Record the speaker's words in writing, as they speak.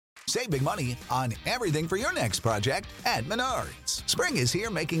Save big money on everything for your next project at Menards. Spring is here,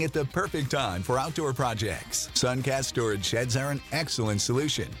 making it the perfect time for outdoor projects. Suncast storage sheds are an excellent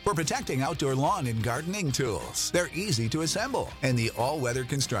solution for protecting outdoor lawn and gardening tools. They're easy to assemble, and the all-weather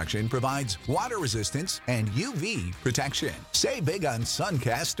construction provides water resistance and UV protection. Save big on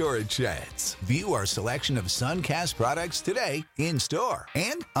Suncast storage sheds. View our selection of Suncast products today in-store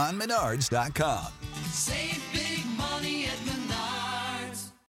and on Menards.com. Save big money at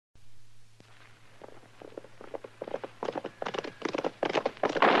Menards.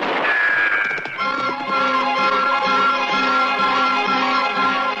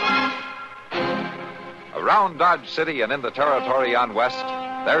 Around Dodge City and in the territory on West,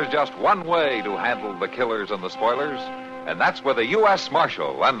 there's just one way to handle the killers and the spoilers, and that's with a U.S.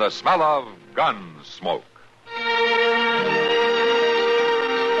 Marshal and the smell of Gunsmoke.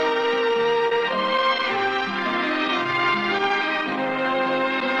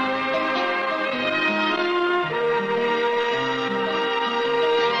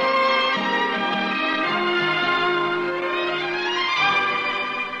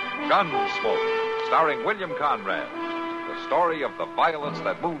 Gunsmoke, starring William Conrad. The story of the violence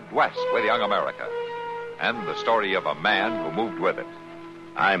that moved west with young America. And the story of a man who moved with it.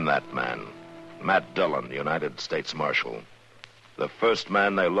 I'm that man. Matt Dillon, United States Marshal. The first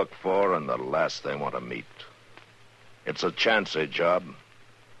man they look for and the last they want to meet. It's a chancy job,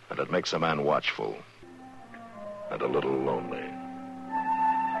 and it makes a man watchful. And a little lonely.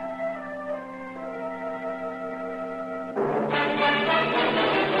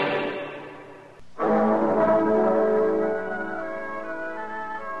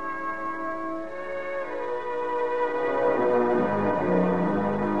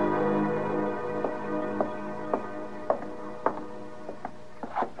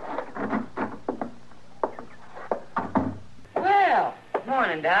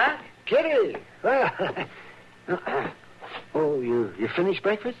 Doc. Kitty! Well, you finished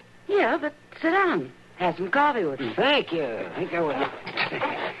breakfast? Yeah, but sit down. Have some coffee with me. Thank you. I think I will.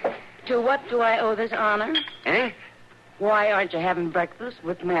 To what do I owe this honor? Eh? Why aren't you having breakfast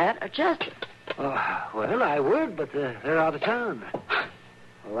with Matt or Chester? Oh, well, I would, but they're out of town.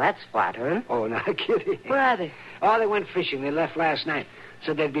 Well, that's flattering. Oh, now, Kitty. Where are they? Oh, they went fishing. They left last night.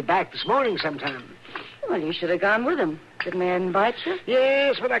 Said they'd be back this morning sometime. Well, you should have gone with them. Didn't I invite you?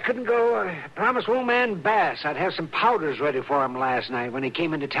 Yes, but I couldn't go. I promised old man Bass I'd have some powders ready for him last night when he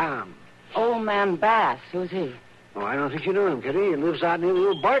came into town. Old man Bass? Who's he? Oh, I don't think you know him, Kitty. He lives out near the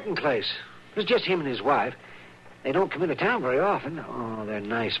little Barton place. It's just him and his wife. They don't come into town very often. Oh, they're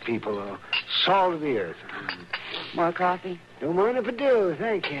nice people, though. Salt of the earth. More coffee? Don't mind if I do.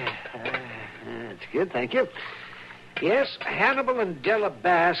 Thank you. That's good, thank you. Yes, Hannibal and Della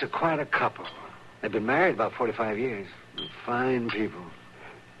Bass are quite a couple. They've been married about 45 years. Fine people.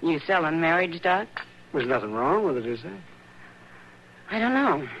 You selling marriage, Doc? There's nothing wrong with it, is there? I don't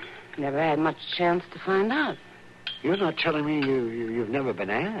know. Never had much chance to find out. You're not telling me you've never been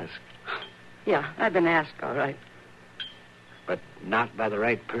asked? Yeah, I've been asked, all right. But not by the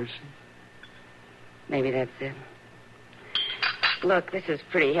right person? Maybe that's it. Look, this is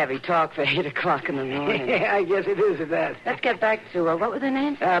pretty heavy talk for 8 o'clock in the morning. Yeah, I guess it is at that. Let's get back to, what were their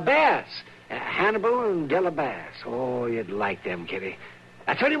names? Bass. Hannibal and Della Bass. Oh, you'd like them, Kitty.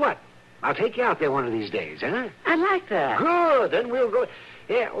 I tell you what, I'll take you out there one of these days, huh? I like that. Good, then we'll go.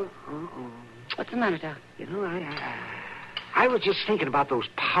 Yeah. What's the matter, Doc? You know, I was just thinking about those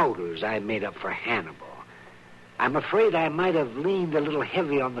powders I made up for Hannibal. I'm afraid I might have leaned a little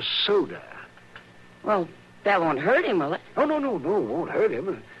heavy on the soda. Well, that won't hurt him, will it? Oh, no, it won't hurt him.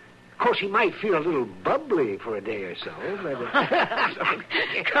 Of course, he might feel a little bubbly for a day or so, but...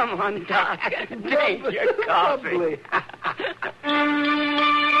 Come on, Doc. Take your coffee.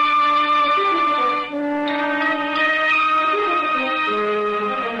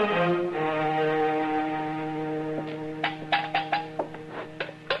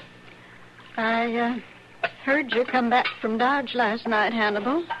 I heard you come back from Dodge last night,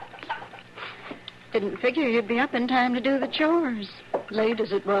 Hannibal. Didn't figure you'd be up in time to do the chores, late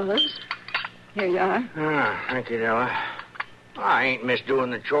as it was. Here you are. Ah, thank you, Della. I ain't missed doing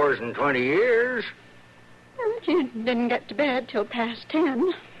the chores in 20 years. But you didn't get to bed till past 10.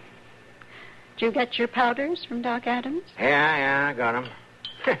 Did you get your powders from Doc Adams? Yeah, I got 'em.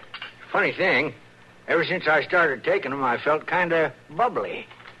 Funny thing, ever since I started taking 'em, I felt kind of bubbly.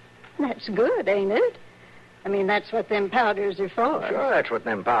 That's good, ain't it? I mean, that's what them powders are for. Sure, that's what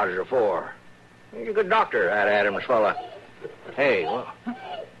them powders are for. He's a good doctor, that Adams fella. Hey, well...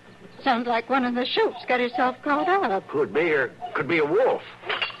 Sounds like one of the Schultz got himself caught up. Could be, or could be a wolf.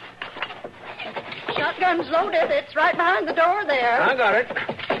 Shotgun's loaded. It's right behind the door there. I got it.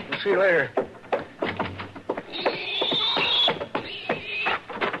 See you later.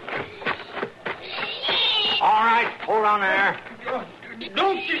 All right, hold on there.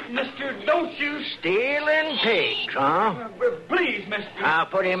 Don't you, mister, don't you. Stealing pigs, huh? Please, mister. I'll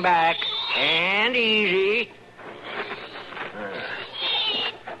put him back. And easy.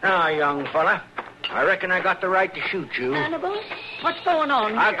 Now, young fella, I reckon I got the right to shoot you. Hannibal, what's going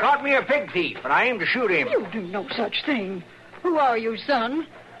on I here? caught me a pig thief, and I aim to shoot him. You do no such thing. Who are you, son?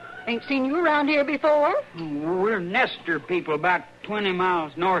 Ain't seen you around here before. We're Nestor people about 20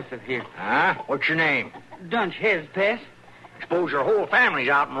 miles north of here. Huh? What's your name? Dunch Hezpeth. Suppose your whole family's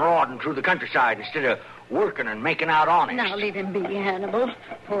out marauding through the countryside instead of working and making out honest. Now leave him be, Hannibal.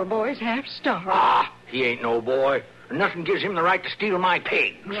 Poor boy's half starved. Ah, he ain't no boy. Nothing gives him the right to steal my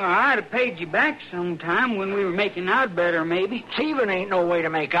pigs. Well, I'd have paid you back sometime when we were making out better, maybe. Thieving ain't no way to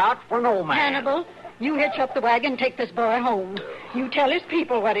make out for no man. Hannibal, you hitch up the wagon and take this boy home. You tell his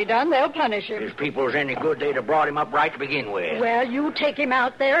people what he done, they'll punish him. If people's any good, they'd have brought him up right to begin with. Well, you take him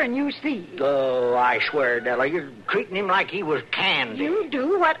out there and you see. Oh, I swear, Della, you're treating him like he was candy. You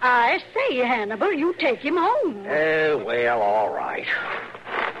do what I say, Hannibal. You take him home. Well, all right.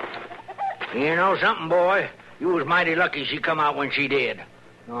 You know something, boy? You was mighty lucky she come out when she did.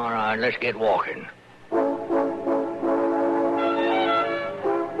 All right, let's get walking.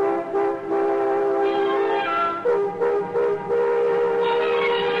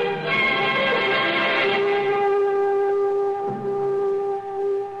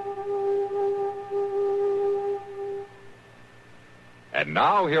 And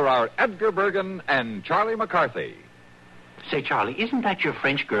now, here are Edgar Bergen and Charlie McCarthy. Say, Charlie, isn't that your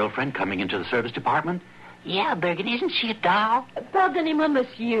French girlfriend coming into the service department? Yeah, Bergen, isn't she a doll? Pardonnez-moi,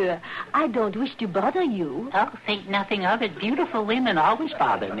 monsieur. I don't wish to bother you. Oh, think nothing of it. Beautiful women always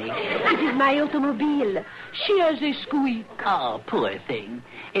bother me. It is my automobile. She has a squeak. Oh, poor thing.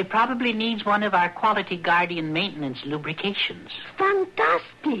 It probably needs one of our quality guardian maintenance lubrications.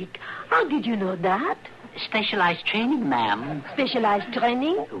 Fantastic. How did you know that? Specialized training, ma'am. Specialized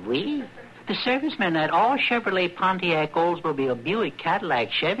training? Oui. The servicemen at all Chevrolet, Pontiac, Oldsmobile, Buick,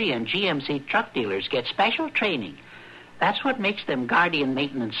 Cadillac, Chevy, and GMC truck dealers get special training. That's what makes them guardian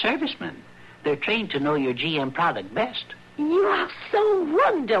maintenance servicemen. They're trained to know your GM product best. You are so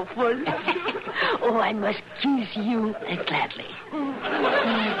wonderful. Oh, I must kiss you. Gladly.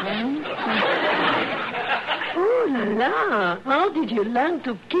 Mm-hmm. Oh, la la. How did you learn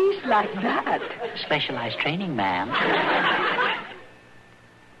to kiss like that? Specialized training, ma'am.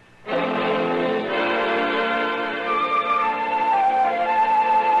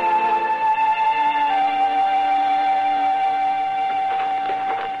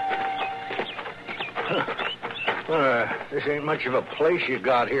 This ain't much of a place you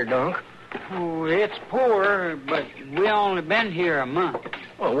got here, Dunk. Oh, it's poor, but we only been here a month.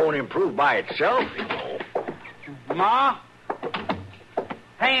 Well, it won't improve by itself, you know. Ma?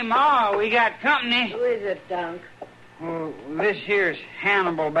 Hey, Ma, we got company. Who is it, Dunk? Well, this here's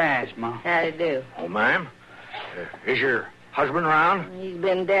Hannibal Bass, Ma. How'd do? Oh, ma'am. Is your husband around? He's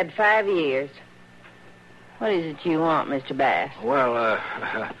been dead 5 years. What is it you want, Mr. Bass? Well,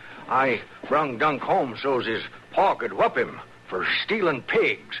 I brung Dunk home so's his pa could whoop him for stealing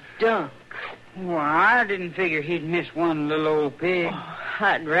pigs. Dunk. Well, I didn't figure he'd miss one little old pig. Oh,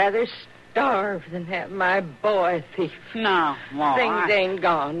 I'd rather starve than have my boy thief. No, Ma. Things ain't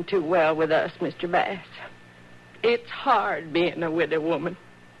gone too well with us, Mr. Bass. It's hard being a widow woman.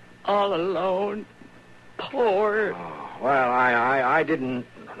 All alone. Poor. Oh, well, I didn't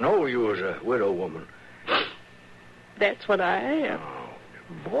know you was a widow woman. That's what I am.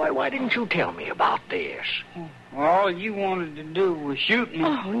 Boy, why didn't you tell me about this? All you wanted to do was shoot me.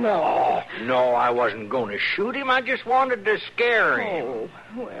 Oh, no. Oh, no, I wasn't going to shoot him. I just wanted to scare him. Oh,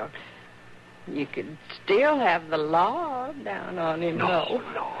 well, you could still have the law down on him, No,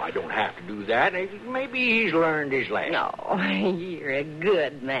 I don't have to do that. Maybe he's learned his lesson. No, you're a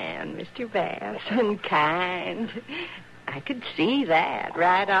good man, Mr. Bass, and kind. I could see that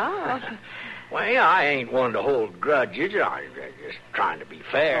right off. Well, I ain't one to hold grudges. I'm just trying to be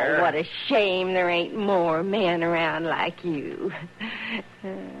fair. Oh, what a shame there ain't more men around like you.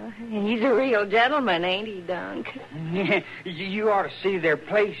 He's a real gentleman, ain't he, Dunk? You ought to see their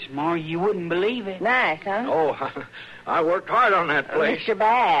place, Ma. You wouldn't believe it. Nice, huh? Oh, I worked hard on that place. Mr.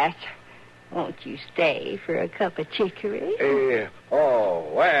 Bass, won't you stay for a cup of chicory?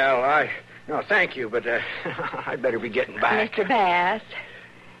 No, thank you, but I'd better be getting back. Mr. Bass,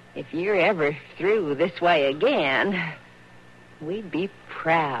 if you're ever through this way again, we'd be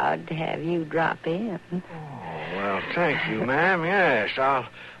proud to have you drop in. Oh, well, thank you, ma'am. Yes,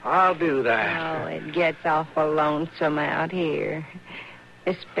 I'll do that. Oh, it gets awful lonesome out here.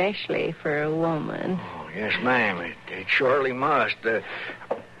 especially for a woman. Oh, yes, ma'am. It surely must.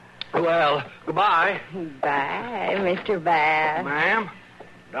 Well, goodbye. Bye, Mr. Bass. Ma'am?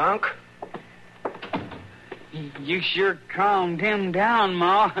 Dunk? You sure calmed him down,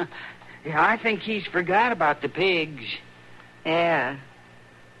 Ma. Yeah, I think he's forgot about the pigs. Yeah.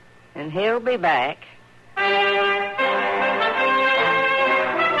 And he'll be back.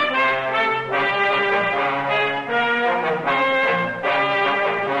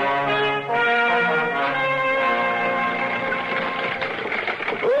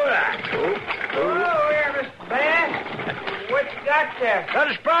 Got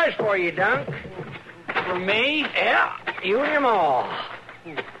a surprise for you, Dunk. For me? Yeah, you and your ma.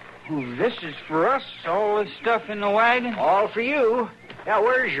 Oh, this is for us, all this stuff in the wagon? All for you. Now,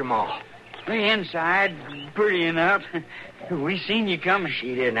 where's your ma? The inside, pretty enough. We seen you coming.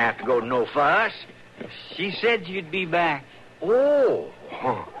 She didn't have to go to no fuss. She said you'd be back. Oh,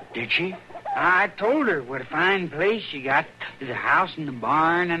 did she? I told her what a fine place you got. The house and the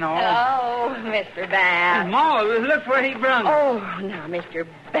barn and all. Oh, Mr. Bass. Ma, look what he brung. Oh, now, Mr.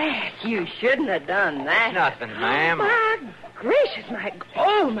 Bass, you shouldn't have done that. Nothing, ma'am. My gracious, my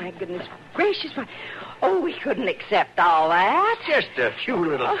goodness gracious, Oh, we couldn't accept all that. Just a few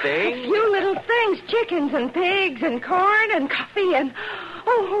little things. A few little things. Chickens and pigs and corn and coffee and...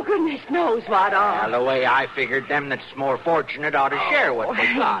 Oh, goodness knows what all. Well, the way I figured, them that's more fortunate ought to share what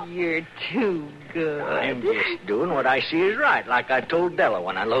they got. You're too good. I'm just doing what I see is right, like I told Della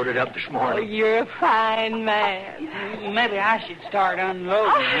when I loaded up this morning. Oh, you're a fine man. Maybe I should start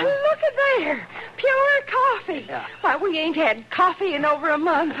unloading. Oh, look at there. Pure coffee. Yeah. Why, we ain't had coffee in over a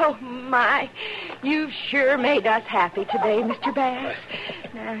month. Oh, my. You've sure made us happy today, Mr. Bass.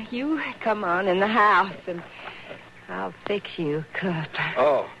 Now, you come on in the house, and I'll fix you a cup.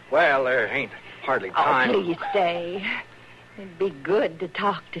 Oh, well, there ain't hardly time. Oh, please stay. It'd be good to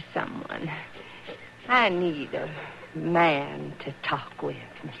talk to someone. I need a man to talk with,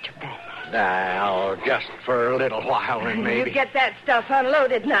 Mr. Bass. Now, just for a little while, and maybe. You get that stuff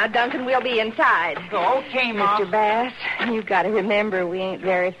unloaded now, Duncan. We'll be inside. Oh, okay, Ma. Mr. Bass, you got to remember we ain't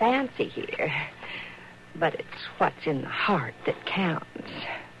very fancy here. But it's what's in the heart that counts.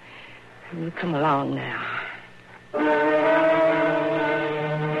 You come along now.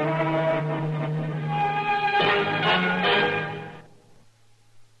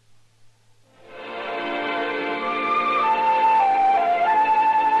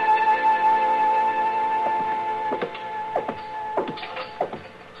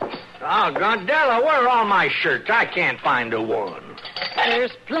 Oh, Gondella, where are all my shirts? I can't find a one.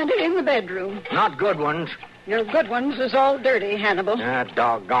 There's plenty in the bedroom. Not good ones. Your good ones is all dirty, Hannibal. Ah,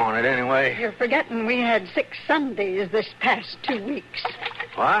 doggone it, anyway. You're forgetting we had 6 Sundays this past 2 weeks.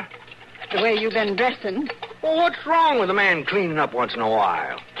 What? The way you've been dressing. Well, what's wrong with a man cleaning up once in a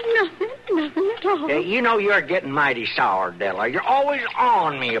while? Nothing at all. You know you're getting mighty sour, Della. You're always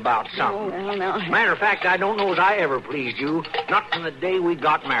on me about something. Oh, well, now. Matter of fact, I don't know as I ever pleased you. Not from the day we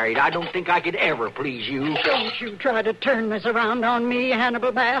got married. I don't think I could ever please you. Don't you try to turn this around on me,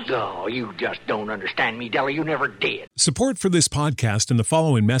 Hannibal Bass. Oh, you just don't understand me, Della. You never did. Support for this podcast and the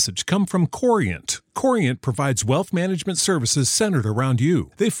following message come from Corient. Corient provides wealth management services centered around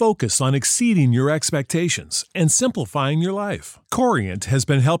you. They focus on exceeding your expectations and simplifying your life. Corient has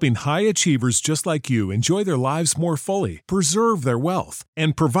been helping high achievers just like you enjoy their lives more fully, preserve their wealth,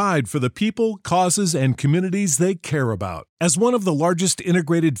 and provide for the people, causes, and communities they care about. As one of the largest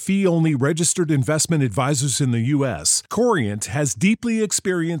integrated fee-only registered investment advisors in the U.S., Corient has deeply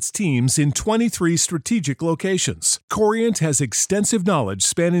experienced teams in 23 strategic locations. Corient has extensive knowledge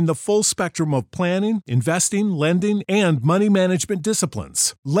spanning the full spectrum of planning, investing, lending, and money management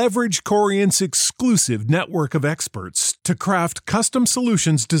disciplines. Leverage Corient's exclusive network of experts to craft custom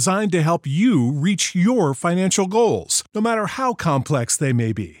solutions designed to help you reach your financial goals, no matter how complex they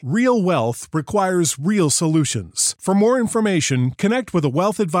may be. Real wealth requires real solutions. For more information, connect with a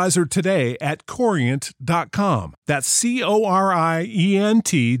wealth advisor today at Corient.com. That's Corient.com.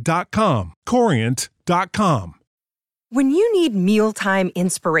 Corient.com. When you need mealtime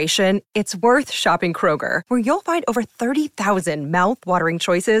inspiration, it's worth shopping Kroger, where you'll find over 30,000 mouth-watering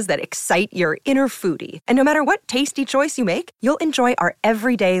choices that excite your inner foodie. And no matter what tasty choice you make, you'll enjoy our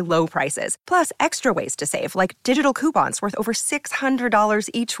everyday low prices, plus extra ways to save, like digital coupons worth over $600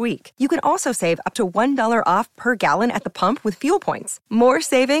 each week. You can also save up to $1 off per gallon at the pump with fuel points. More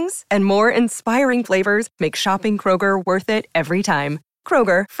savings and more inspiring flavors make shopping Kroger worth it every time.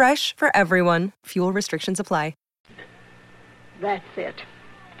 Kroger, fresh for everyone. Fuel restrictions apply. That's it.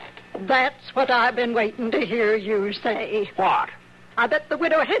 That's what I've been waiting to hear you say. What? I bet the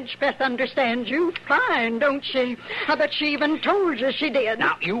widow Hedgepeth understands you fine, don't she? I bet she even told you she did.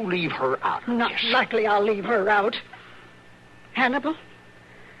 Now, you leave her out of Not this. likely I'll leave her out. Hannibal,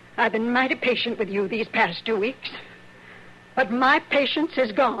 I've been mighty patient with you these past 2 weeks. But my patience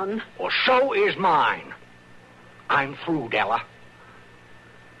is gone. Well, so is mine. I'm through, Della.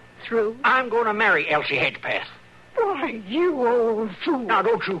 Through? I'm going to marry Elsie Hedgepeth. Why, you old fool. Now,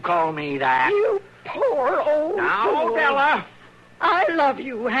 don't you call me that. You poor old Now, fool. Della. I love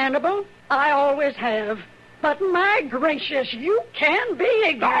you, Hannibal. I always have. But my gracious, you can be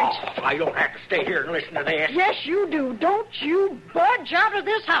ignorant. Oh, I don't have to stay here and listen to this. Yes, you do. Don't you budge out of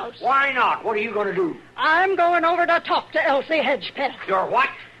this house. Why not? What are you going to do? I'm going over to talk to Elsie Hedgepeth. You're what?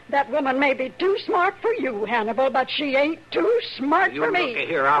 That woman may be too smart for you, Hannibal, but she ain't too smart You for me. look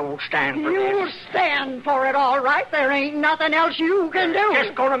here, I won't stand for You'll this. stand for it, all right. There ain't nothing else you can do.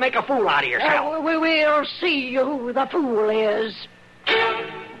 Just going to make a fool out of yourself. We'll see who the fool is.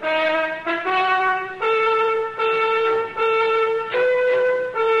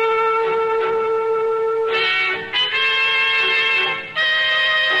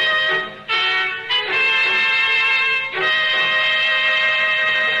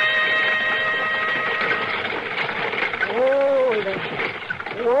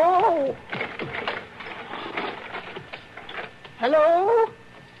 Whoa. Hello?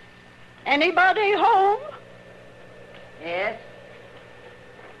 Anybody home? Yes,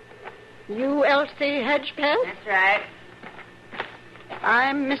 You Elsie Hedgepeth? that's right.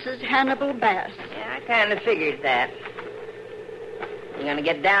 I'm Mrs. Hannibal Bass. Yeah, I kind of figured that. You gonna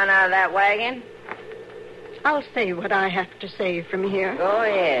get down out of that wagon? I'll say what I have to say from here. Go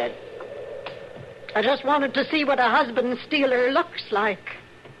ahead. I just wanted to see what a husband stealer looks like.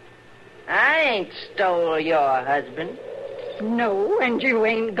 I ain't stole your husband. No, and you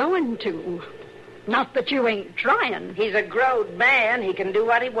ain't going to. Not that you ain't trying. He's a grown man. He can do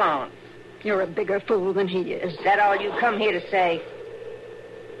what he wants. You're a bigger fool than he is. Is that all you come here to say?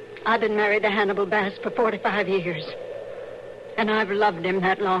 I've been married to Hannibal Bass for 45 years. And I've loved him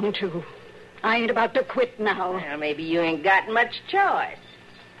that long, too. I ain't about to quit now. Well, maybe you ain't got much choice.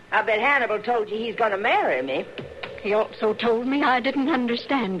 I bet Hannibal told you he's going to marry me. He also told me I didn't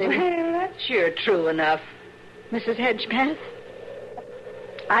understand him. Well, that's sure true enough. Mrs. Hedgepeth,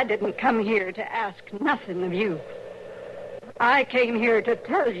 I didn't come here to ask nothing of you. I came here to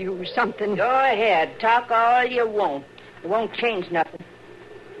tell you something. Go ahead. Talk all you want. It won't change nothing.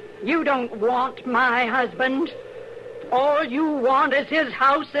 You don't want my husband. All you want is his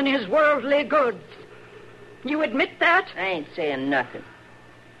house and his worldly goods. You admit that? I ain't saying nothing.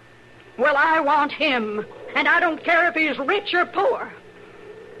 Well, I want him, and I don't care if he's rich or poor.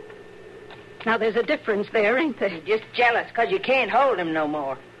 Now, there's a difference there, ain't there? You're just jealous because you can't hold him no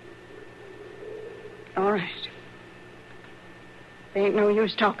more. All right. There ain't no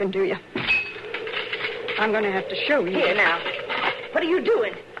use talking to you. I'm going to have to show you. Here, now. What are you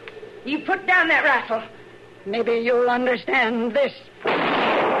doing? You put down that rifle. Maybe you'll understand this.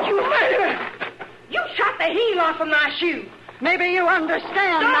 You murderer! You shot the heel off of my shoe. Maybe you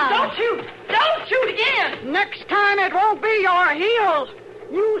understand now. Don't shoot! Don't shoot again! Next time it won't be your heel.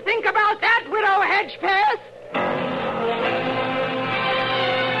 You think about that, Widow Hedgepeth?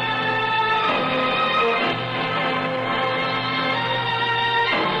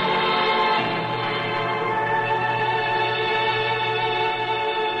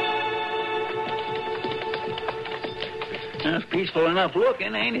 That's peaceful enough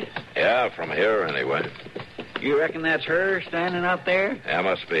looking, ain't it? Yeah, from here anyway. You reckon that's her standing up there? Yeah,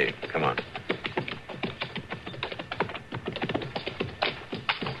 must be. Come on.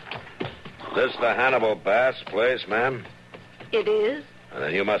 This the Hannibal Bass place, ma'am? It is. And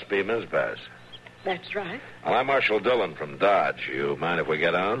then you must be Miss Bass. That's right. Well, I'm Marshal Dillon from Dodge. You mind if we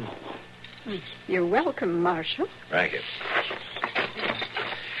get on? You're welcome, Marshal. Thank you.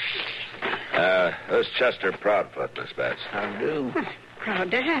 This is Chester Proudfoot, Miss Bass. How do?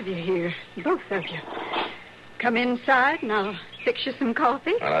 Proud to have you here, both of you. Come inside and I'll fix you some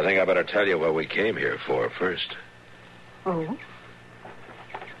coffee. Well, I think I better tell you what we came here for first. Oh?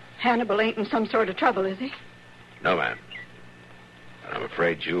 Hannibal ain't in some sort of trouble, is he? No, ma'am. But I'm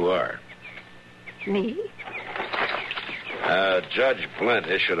afraid you are. Me? Judge Blint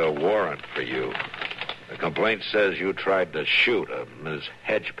issued a warrant for you. The complaint says you tried to shoot a Miss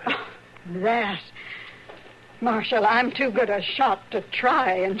Hedgepeth. Oh, that. Marshal, I'm too good a shot to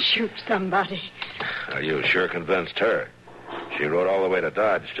try and shoot somebody. Well, you sure convinced her. She rode all the way to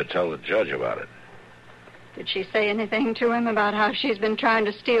Dodge to tell the judge about it. Did she say anything to him about how she's been trying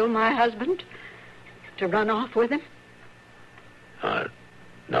to steal my husband? To run off with him?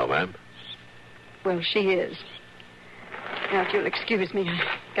 No, ma'am. Well, she is. Now, if you'll excuse me,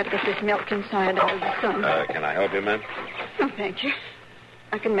 I got to get this milk inside out of the sun. Can I help you, ma'am? Oh, thank you.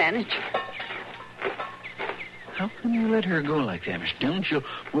 I can manage. How can you let her go like that, Mr. Dillon? She'll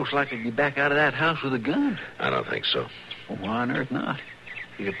most likely be back out of that house with a gun. I don't think so. Well, why on earth not?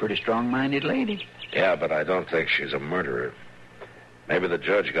 She's a pretty strong-minded lady. Yeah, but I don't think she's a murderer. Maybe the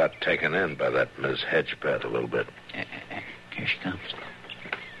judge got taken in by that Miss Hedgepeth a little bit. Here she comes.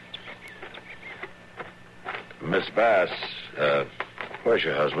 Miss Bass, where's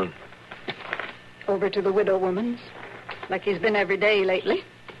your husband? Over to the widow woman's, like he's been every day lately.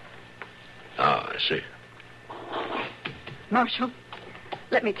 Oh, I see. Marshal,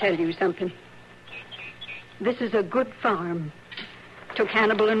 let me tell you something. This is a good farm. Took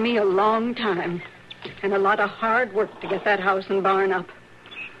Hannibal and me a long time, and a lot of hard work to get that house and barn up.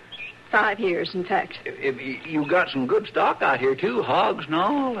 5 years, in fact. You got some good stock out here, too, hogs and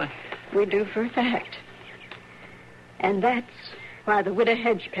all. We do for a fact. And that's why the widow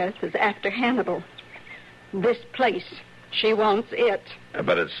Hedgepeth is after Hannibal. This place, she wants it.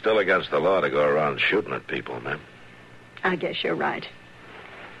 But it's still against the law to go around shooting at people, ma'am. I guess you're right.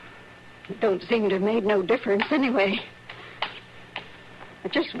 It don't seem to have made no difference anyway. I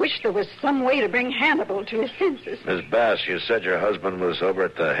just wish there was some way to bring Hannibal to his senses. Miss Bass, you said your husband was over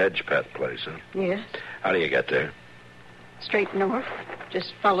at the Hedgepeth place, huh? Yes. How do you get there? Straight north.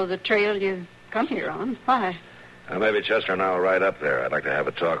 Just follow the trail you come here on. Why? Maybe Chester and I will ride up there. I'd like to have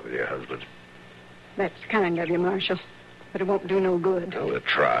a talk with your husband. That's kind of you, Marshal. But it won't do no good. Well, we'll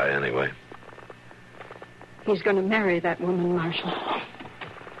try anyway. He's going to marry that woman, Marshal.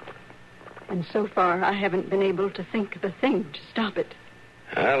 And so far, I haven't been able to think of a thing to stop it.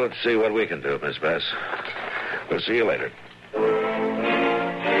 Well, let's see what we can do, Miss Bass. We'll see you later.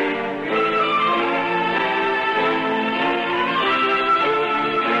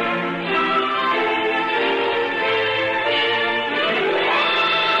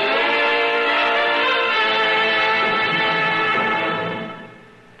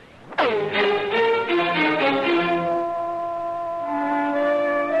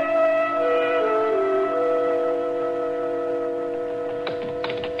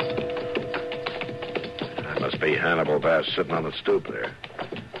 Hannibal Bass sitting on the stoop there.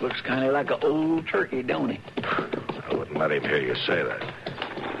 Looks kind of like an old turkey, don't he? I wouldn't let him hear you say that.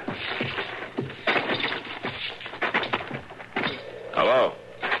 Hello?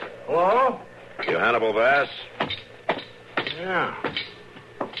 Hello? You Hannibal Bass? Yeah.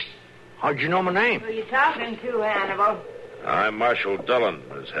 How'd you know my name? Who are you talking to, Hannibal? I'm Marshal Dillon,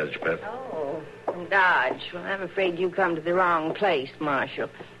 Miss Hedgepeth. Oh, from Dodge. Well, I'm afraid you come to the wrong place, Marshal.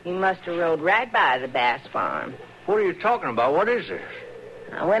 You must have rode right by the Bass farm. What are you talking about? What is this?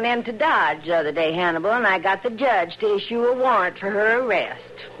 I went into Dodge the other day, Hannibal, and I got the judge to issue a warrant for her arrest.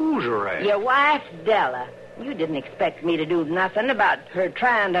 Whose arrest? Your wife, Della. You didn't expect me to do nothing about her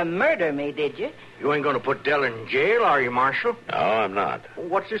trying to murder me, did you? You ain't going to put Della in jail, are you, Marshal? No, I'm not.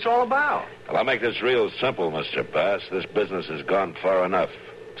 What's this all about? Well, I'll make this real simple, Mr. Bass. This business has gone far enough.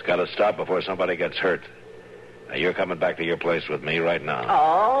 It's got to stop before somebody gets hurt. Now, you're coming back to your place with me right now.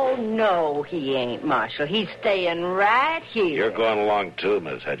 Oh, no, he ain't, Marshal. He's staying right here. You're going along, too,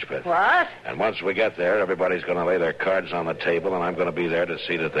 Miss Hedgepeth. What? And once we get there, everybody's going to lay their cards on the table, and I'm going to be there to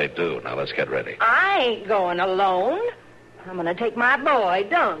see that they do. Now, let's get ready. I ain't going alone. I'm going to take my boy,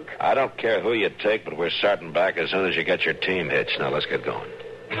 Dunk. I don't care who you take, but we're starting back as soon as you get your team hitched. Now, let's get going.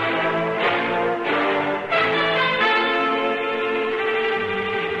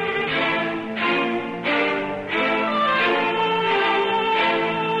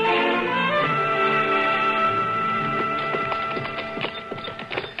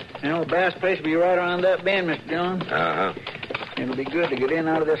 You know, Bass Place will be right around that bend, Mr. Dillon. Uh-huh. It'll be good to get in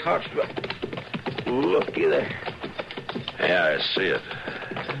out of this hot spot. Looky there. Yeah, I see it.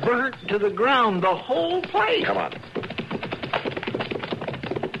 Burnt to the ground, the whole place. Come on.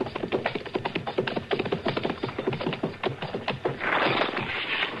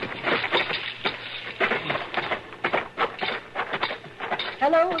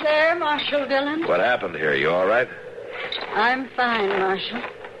 Hello there, Marshal Dillon. What happened here? You all right? I'm fine, Marshal.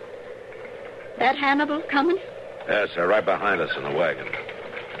 That Hannibal coming? Yes, they're right behind us in the wagon.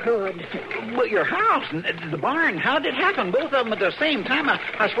 Good. But your house and the barn, how did it happen? Both of them at the same time?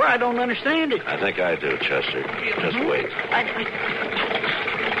 I swear I don't understand it. I think I do, Chester. Just wait.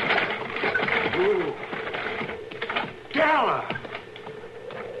 Ooh. Della!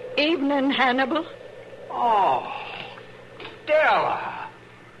 Evening, Hannibal. Oh, Della!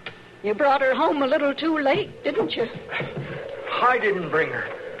 You brought her home a little too late, didn't you? I didn't bring her.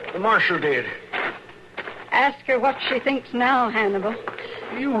 The marshal did. Ask her what she thinks now, Hannibal.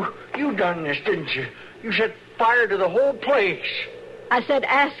 You done this, didn't you? You set fire to the whole place. I said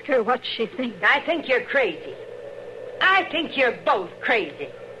ask her what she thinks. I think you're crazy. I think you're both crazy.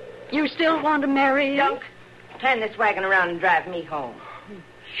 You still want to marry him? Dunk, turn this wagon around and drive me home.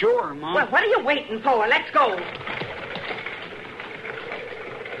 Sure, Mom. Well, what are you waiting for? Let's go.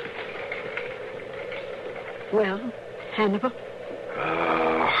 Well, Hannibal?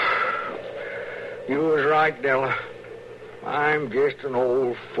 You was right, Della. I'm just an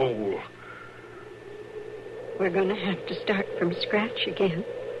old fool. We're going to have to start from scratch again.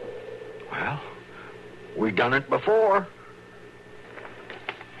 Well, we done it before.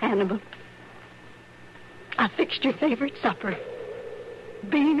 Hannibal, I fixed your favorite supper.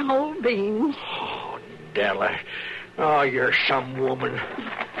 Whole beans. Oh, Della. Oh, you're some woman.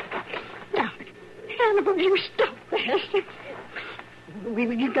 Now, Hannibal, you stop this.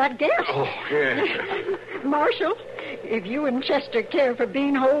 You got guests. Oh, yes. Marshal, if you and Chester care for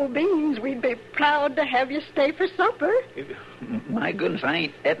whole beans, we'd be proud to have you stay for supper. My goodness, I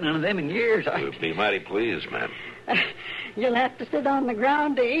ain't had none of them in years. We'll be mighty pleased, ma'am. You'll have to sit on the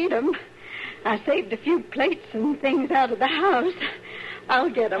ground to eat 'em. I saved a few plates and things out of the house. I'll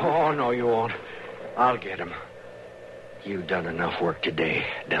get 'em. Oh, no, you won't. I'll get 'em. You've done enough work today,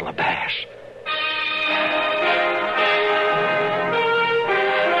 Della Bass.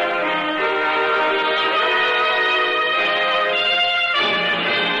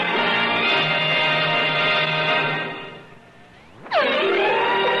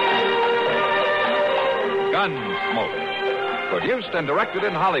 Gunsmoke. Produced and directed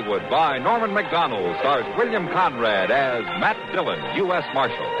in Hollywood by Norman Macdonald, stars William Conrad as Matt Dillon, U.S.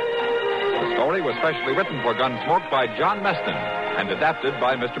 Marshal. The story was specially written for Gunsmoke by John Meston and adapted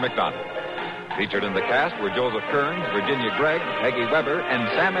by Mr. Macdonald. Featured in the cast were Joseph Kearns, Virginia Gregg, Peggy Weber, and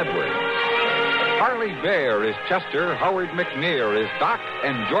Sam Edwards. Harley Bear is Chester, Howard McNear is Doc,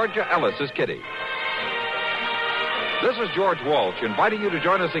 and Georgia Ellis is Kitty. This is George Walsh inviting you to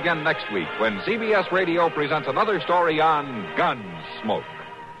join us again next week when CBS Radio presents another story on Gunsmoke.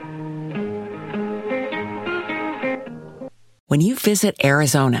 When you visit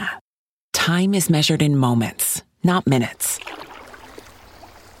Arizona, time is measured in moments, not minutes.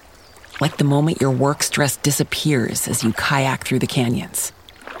 Like the moment your work stress disappears as you kayak through the canyons.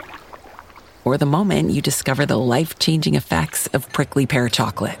 Or the moment you discover the life-changing effects of prickly pear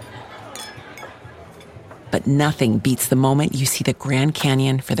chocolate. But nothing beats the moment you see the Grand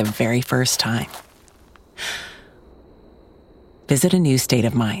Canyon for the very first time. Visit a new state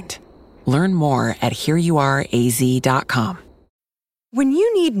of mind. Learn more at hereyouareaz.com. When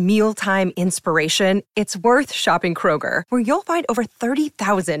you need mealtime inspiration, it's worth shopping Kroger, where you'll find over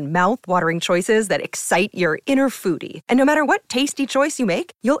 30,000 mouth-watering choices that excite your inner foodie. And no matter what tasty choice you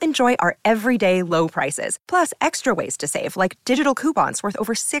make, you'll enjoy our everyday low prices, plus extra ways to save, like digital coupons worth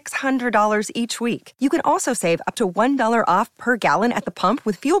over $600 each week. You can also save up to $1 off per gallon at the pump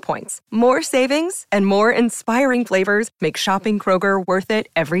with fuel points. More savings and more inspiring flavors make shopping Kroger worth it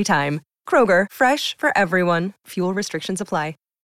every time. Kroger, fresh for everyone. Fuel restrictions apply.